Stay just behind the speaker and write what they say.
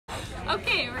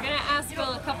Okay, we're gonna ask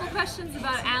Will a couple questions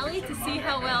about Allie to see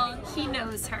how well he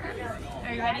knows her.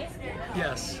 Are you ready?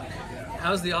 Yes.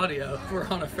 How's the audio? We're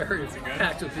on a ferry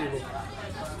packed with people.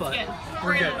 But Good.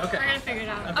 we're good. Okay. We're gonna figure it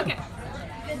out. Okay.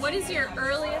 What is your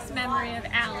earliest memory of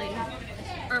Allie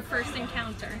or first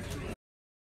encounter?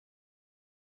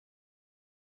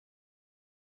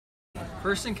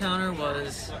 First encounter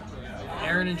was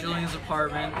Aaron and Julian's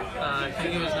apartment. I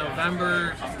think it was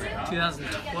November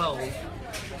 2012,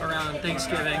 around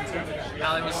Thanksgiving.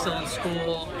 Allie was still in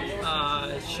school.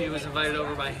 She was invited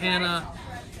over by Hannah,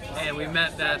 and we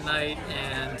met that night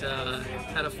and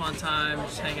had a fun time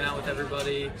just hanging out with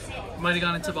everybody. Might have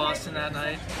gone into Boston that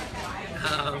night.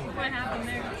 What happened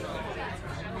there?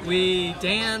 We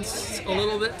danced a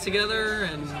little bit together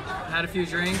and had a few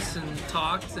drinks and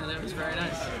talked, and it was very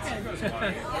nice.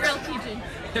 Real teaching.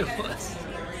 It was.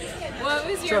 What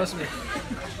was your Trust me.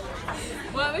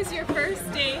 What was your first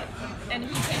date and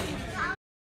he came?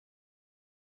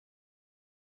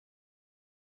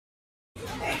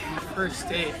 First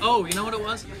date. Oh, you know what it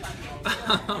was?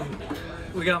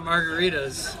 We got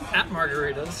margaritas at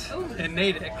Margaritas in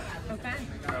Natick. Okay.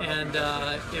 And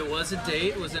it was a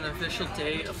date, it was an official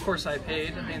date. Of course I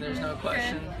paid. I mean, there's no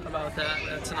question about that.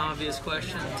 That's an obvious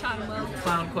question.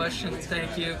 Clown question,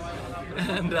 thank you.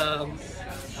 And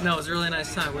no, it was a really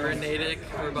nice time. We were in Natick,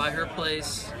 we were by her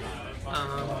place.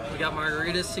 We got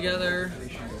margaritas together.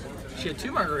 She had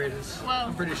 2 margaritas, Whoa.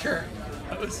 I'm pretty sure.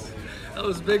 That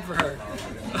was big for her.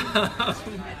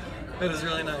 It was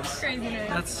really nice. Crazy night.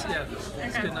 That's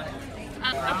a good night.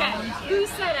 Okay, who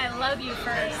said I love you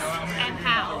first and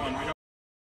how?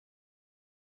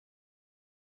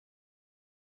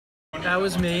 That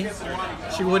was me.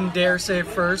 She wouldn't dare say it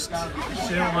first. She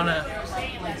didn't want to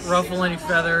ruffle any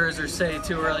feathers or say it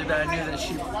too early, but I knew that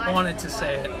she wanted to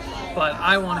say it. But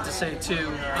I wanted to say it too.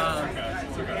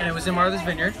 And it was in Martha's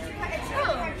Vineyard.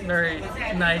 Very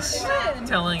nice,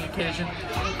 telling occasion.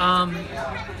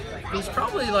 It was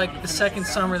probably like the second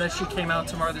summer that she came out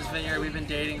to Martha's Vineyard. We've been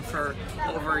dating for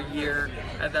over a year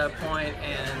at that point,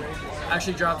 and I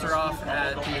actually dropped her off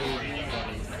at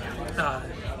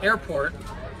the airport.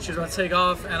 She was about to take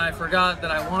off, and I forgot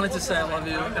that I wanted to say I love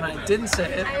you, and I didn't say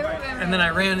it. And then I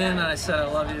ran in and I said I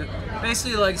love you.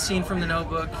 Basically like a scene from The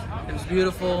Notebook. It was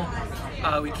beautiful.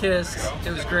 We kissed.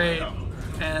 It was great.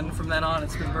 And from then on,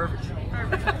 it's been perfect.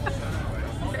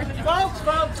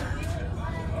 Folks!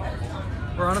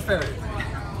 We're on a ferry.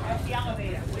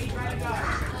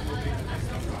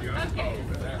 Okay.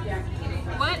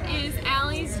 What is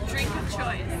Allie's drink of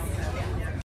choice?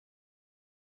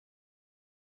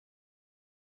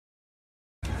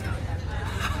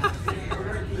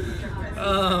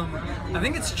 I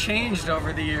think it's changed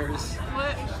over the years.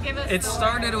 What? Give us. It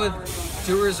started with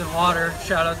Doers and Water.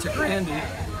 Shout out to Grandy.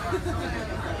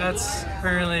 That's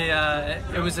apparently,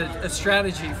 it was a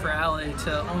strategy for Allie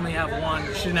to only have one.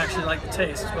 She didn't actually like the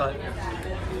taste, but,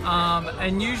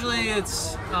 and usually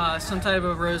it's some type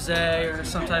of rosé or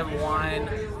some type of wine.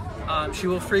 She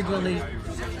will frequently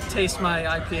taste my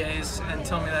IPAs and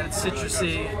tell me that it's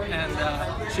citrusy,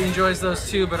 and she enjoys those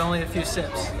too, but only a few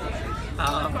sips.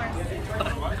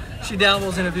 She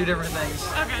dabbles in a few different things.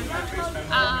 Okay.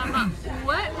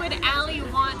 What would Allie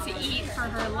want to eat for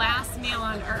her last meal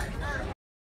on Earth?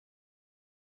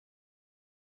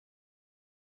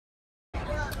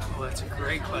 Oh, that's a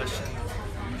great question.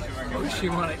 What would she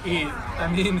want to eat? I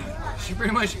mean, she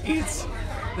pretty much eats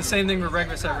the same thing for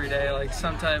breakfast every day, like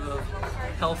some type of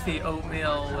healthy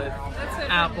oatmeal with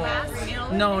apples.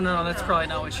 No, that's probably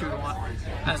not what she would want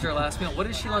as her last meal. What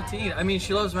does she love to eat? I mean,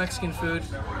 she loves Mexican food,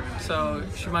 so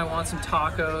she might want some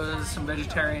tacos, some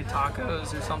vegetarian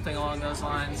tacos or something along those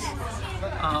lines.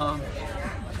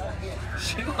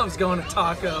 She loves going to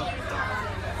taco.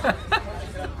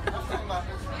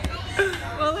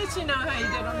 We'll let you know how you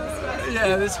did on this question.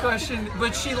 Yeah, this question,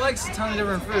 but she likes a ton of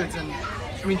different foods, and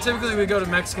I mean, typically we go to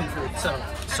Mexican food, so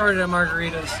started at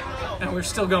Margaritas, and we're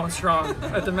still going strong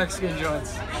at the Mexican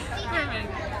joints.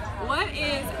 Perfect. What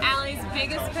is Allie's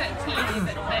biggest pet peeve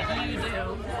that you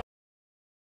do?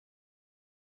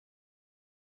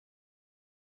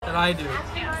 That I do?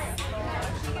 Yes.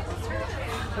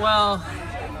 Well,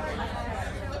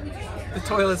 the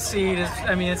toilet seat is,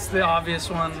 I mean, it's the obvious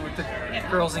one with the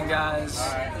girls and guys.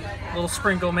 A little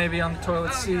sprinkle maybe on the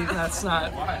toilet seat. That's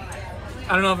not, I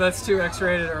don't know if that's too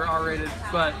X-rated or R-rated,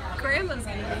 but Grandma's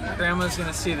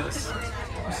gonna see this.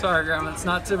 I'm sorry, Grandma, it's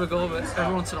not typical, but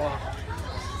every once in a while.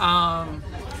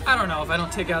 I don't know, if I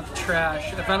don't take out the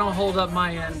trash, if I don't hold up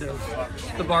my end of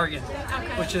the bargain,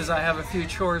 which is I have a few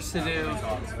chores to do.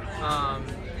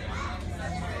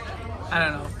 I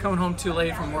don't know, coming home too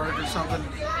late from work or something,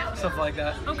 stuff like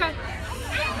that. Okay.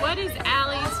 What What is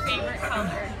Allie's favorite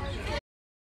color?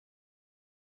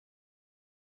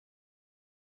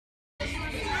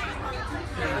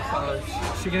 Favorite color.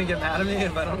 Is she gonna get mad at me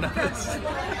if I don't know this?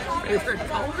 Favorite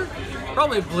color?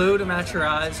 Probably blue to match her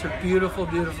eyes. Her beautiful,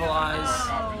 beautiful eyes.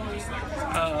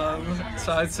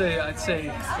 So I'd say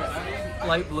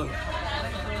light blue.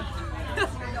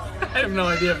 I have no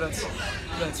idea if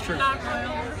that's true. Not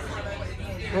royal.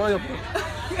 Royal blue.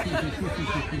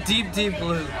 Deep, deep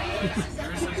blue.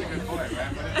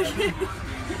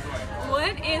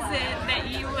 What is it that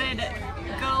you would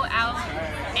go out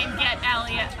and get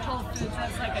Allie at Whole Foods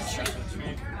as like a treat?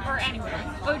 Or anywhere?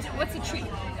 Oh, what's a treat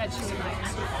that she would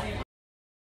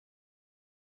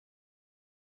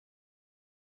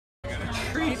like?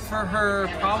 Treat for her,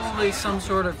 probably some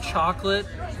sort of chocolate,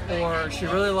 or she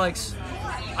really likes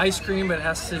ice cream, but it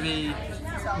has to be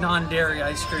non-dairy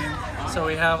ice cream. So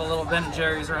we have a little Ben &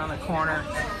 Jerry's around the corner.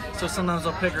 So sometimes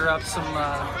I'll pick her up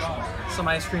some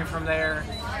ice cream from there.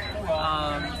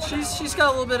 She's got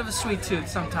a little bit of a sweet tooth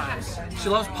sometimes. She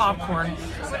loves popcorn.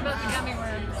 What about the gummy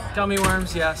worms? Gummy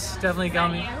worms, yes, definitely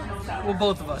gummy. Well,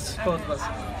 both of us.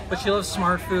 But she loves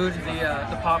Smart Food,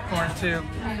 the popcorn too.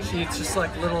 She eats just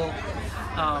like little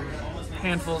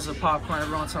handfuls of popcorn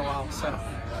every once in a while. So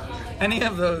any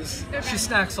of those, she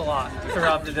snacks a lot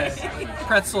throughout the day.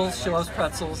 Pretzels, she loves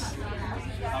pretzels.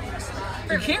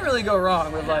 You can't really go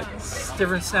wrong with like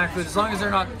different snack foods as long as they're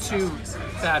not too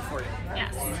bad for you.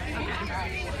 Yes.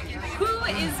 Okay. Who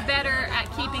is better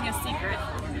at keeping a secret?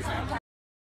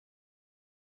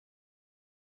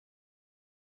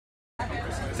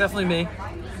 Definitely me.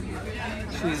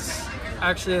 She's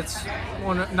actually, it's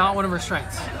not one of her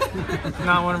strengths.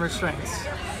 Not one of her strengths.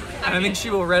 And I think she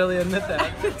will readily admit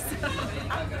that.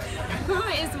 Who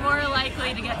is more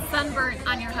likely to get sunburnt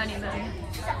on your honeymoon?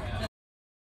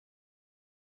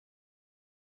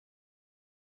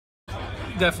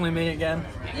 Definitely me again.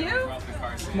 You?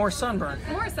 More sunburn.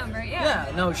 More sunburnt, yeah.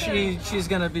 Yeah, no, she's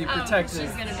gonna be protective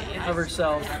she's gonna be, yeah. of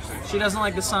herself. She doesn't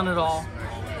like the sun at all.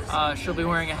 She'll be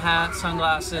wearing a hat,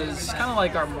 sunglasses, kind of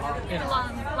like our mom, you know.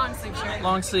 Long sleeve shirt.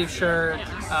 Long sleeve shirt.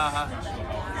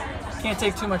 Can't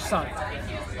take too much sun.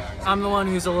 I'm the one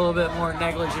who's a little bit more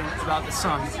negligent about the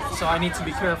sun, so I need to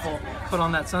be careful. Put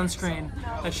on that sunscreen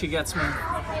that she gets me,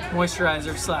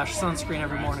 moisturizer / sunscreen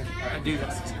every morning. I do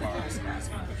that.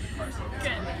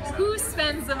 Good. Who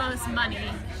spends the most money?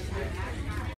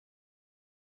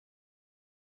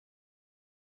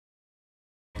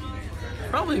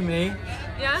 Probably me.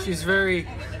 Yeah? She's very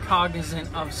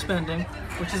cognizant of spending,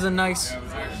 which is a nice,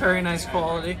 very nice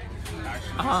quality.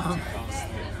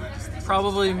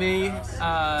 Probably me.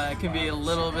 Can be a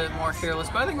little bit more careless,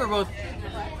 but I think we're both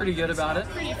pretty good about it.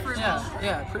 Pretty frugal.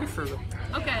 Yeah, pretty frugal.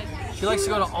 Okay. She likes to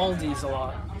go to Aldi's a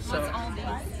lot. So What's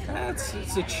Aldi's?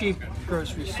 it's a cheap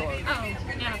grocery store. Oh,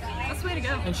 yeah. That's the way to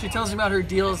go. And she tells me about her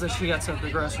deals that she gets at the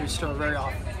grocery store very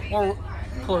often. Or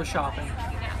clothes shopping.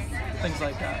 Yeah. Things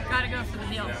like that. Gotta go for the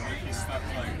deal.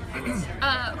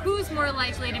 Who's more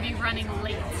likely to be running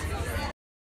late?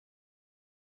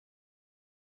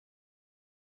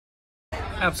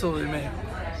 Absolutely me.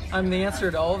 I'm the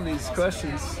answer to all of these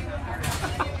questions.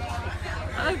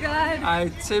 Oh God.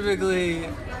 I typically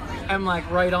am like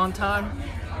right on time.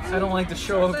 I don't like to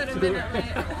show up.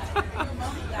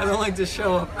 I don't like to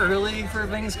show up early for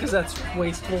things because that's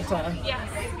wasteful time. Yes.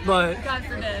 But God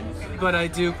forbid. I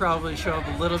do probably show up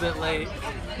a little bit late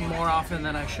more often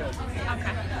than I should.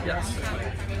 Okay. Yes.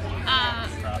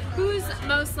 Who's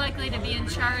most likely to be in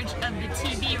charge of the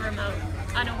TV remote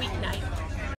on a weeknight?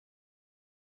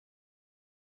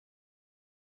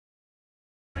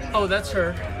 Oh, that's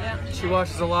her. Yeah. She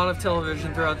watches a lot of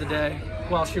television throughout the day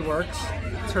while she works.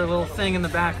 It's her little thing in the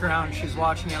background. She's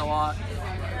watching it a lot.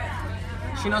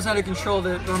 She knows how to control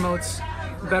the remotes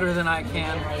better than I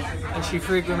can, and she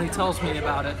frequently tells me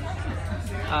about it.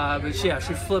 But yeah,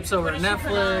 she flips over to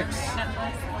Netflix.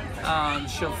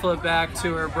 She'll flip back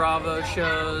to her Bravo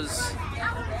shows.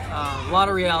 A lot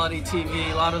of reality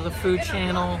TV, a lot of the Food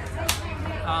Channel,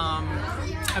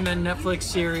 and then Netflix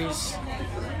series.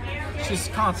 She's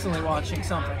constantly watching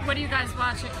something. What do you guys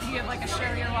watch? Do you have like a show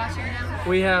you're watching now?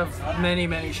 We have many,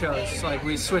 many shows. Like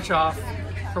we switch off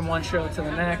from one show to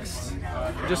the next.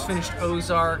 We just finished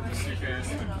Ozark.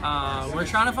 We're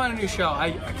trying to find a new show.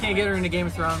 I can't get her into Game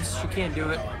of Thrones. She can't do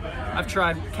it. I've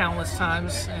tried countless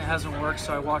times and it hasn't worked,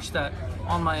 so I watch that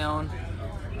on my own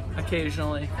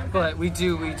occasionally. But we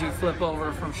do flip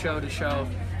over from show to show.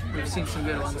 We've seen some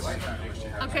good ones.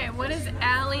 Okay, what is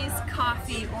Allie's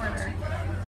coffee order?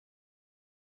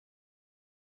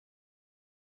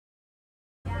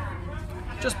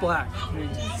 Just black.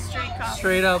 Straight coffee.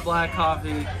 Straight up black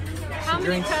coffee. How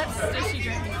many cups does she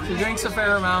drink? She drinks a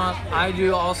fair amount. I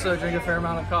do also drink a fair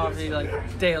amount of coffee, like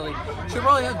daily. She'll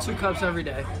probably have 2 cups every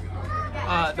day.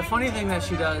 The funny thing that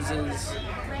she does is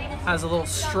has a little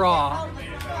straw.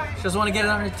 She doesn't want to get it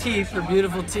on her teeth, her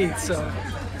beautiful teeth, so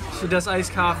she does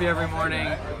iced coffee every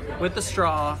morning with the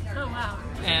straw. Oh wow.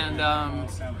 And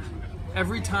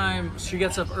every time she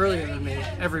gets up earlier than me,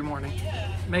 every morning,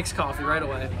 makes coffee right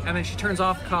away, and then she turns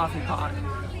off the coffee pot.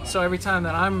 So every time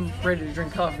that I'm ready to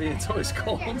drink coffee, it's always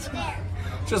cold.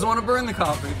 She doesn't want to burn the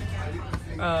coffee.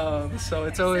 So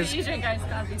it's always... So you drink iced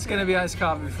coffee? It's going to be iced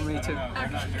coffee for me too.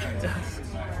 Okay.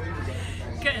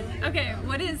 Good. Okay,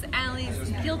 what is Allie's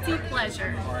guilty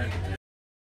pleasure?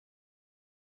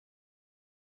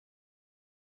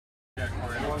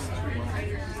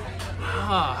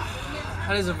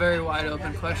 That is a very wide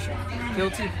open question.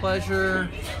 Guilty pleasure.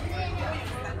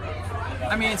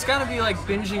 I mean, it's got to be like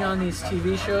binging on these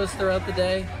TV shows throughout the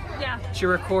day. Yeah. She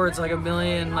records like a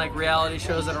million like reality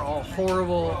shows that are all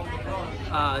horrible.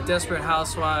 Desperate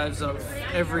Housewives of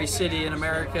every city in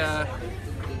America.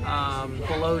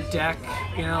 Below Deck,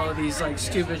 you know, these like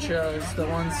stupid shows. The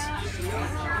ones,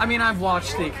 I mean, I've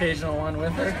watched the occasional one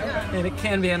with her, and it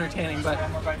can be entertaining, but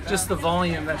just the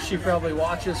volume that she probably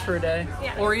watches for a day,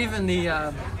 yeah. Or even the,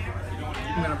 I'm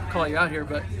gonna call you out here,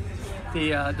 but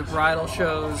the bridal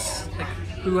shows, like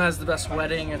Who Has the Best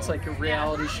Wedding? It's like a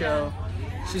reality show.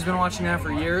 She's been watching that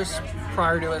for years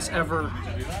prior to us ever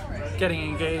getting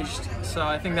engaged. So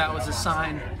I think that was a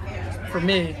sign for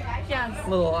me. Yes. A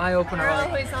little eye opener. We're Like,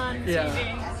 always on TV.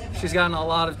 yeah. She's gotten a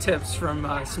lot of tips from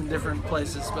some different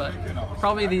places, but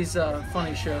probably these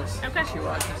funny shows that she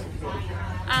watches.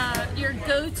 Your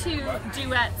go-to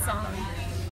duet song.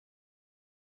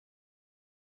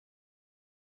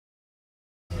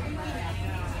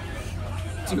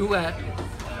 Duet.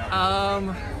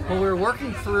 Well, we were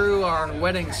working through our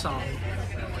wedding song.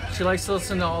 She likes to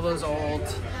listen to all those old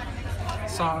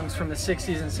songs from the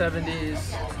 60s and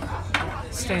 70s.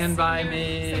 Stand By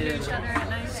Me.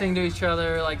 Sing to each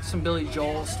other, like some Billy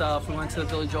Joel stuff. We went to the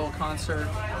Billy Joel concert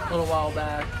a little while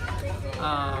back.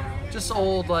 Just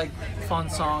old, like, fun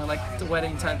song, like the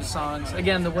wedding type of songs.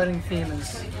 Again, the wedding theme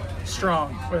is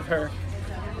strong with her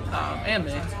and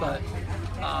me, but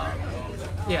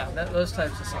yeah, those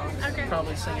types of songs. Okay.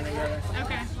 Probably singing together.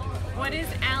 Okay. What is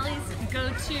Allie's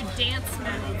go-to dance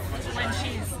move when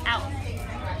she's out?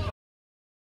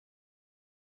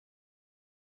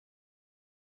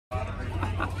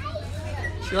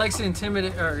 She likes to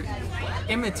intimidate or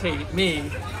imitate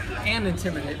me and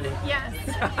intimidate me. Yes.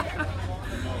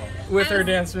 With her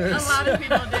dance moves. A lot of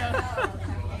people do.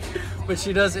 But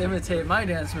she does imitate my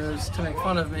dance moves to make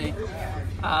fun of me,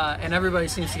 and everybody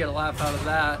seems to get a laugh out of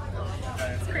that.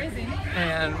 It's crazy.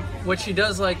 And what she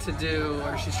does like to do,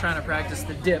 or she's trying to practice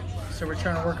the dip, so we're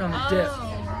trying to work on the dip.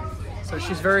 So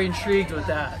she's very intrigued with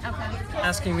that,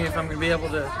 asking me if I'm going to be able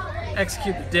to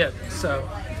execute the dip. So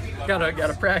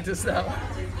gotta practice that one.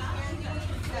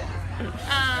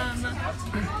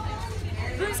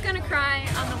 Who's gonna cry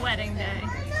on the wedding day?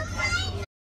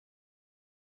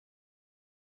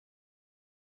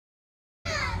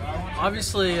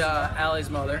 Obviously, Allie's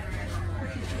mother,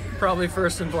 probably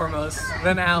first and foremost,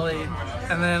 then Allie,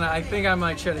 and then I think I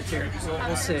might shed a tear.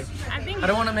 We'll see. I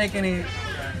don't want to make any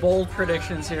bold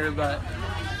predictions here, but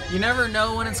you never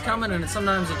know when it's coming, and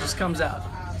sometimes it just comes out.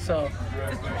 So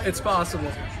it's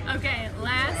possible. Okay,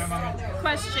 last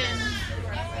question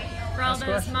for all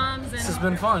those moms and this has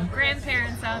been fun.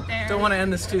 Grandparents out there. Don't want to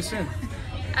end this too soon.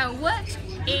 At what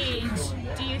age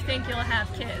do you think you'll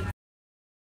have kids?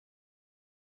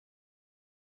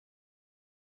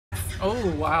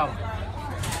 Oh, wow.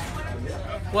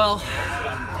 Well,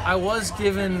 I was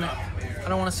given, I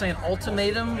don't want to say an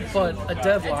ultimatum, but a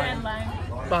deadline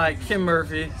by Kim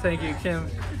Murphy. Thank you, Kim.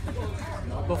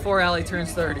 Before Allie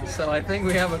turns 30, so I think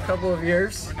we have a couple of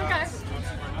years. Okay.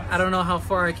 I don't know how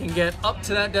far I can get up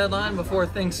to that deadline before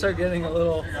things start getting a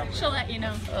little. She'll let you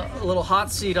know. A little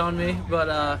hot seat on me,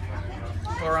 but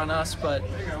or on us, but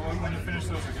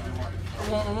it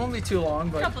won't be too long,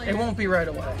 but it won't be right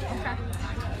away.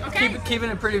 Okay. Keeping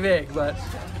it pretty vague, but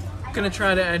gonna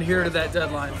try to adhere to that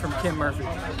deadline from Kim Murphy.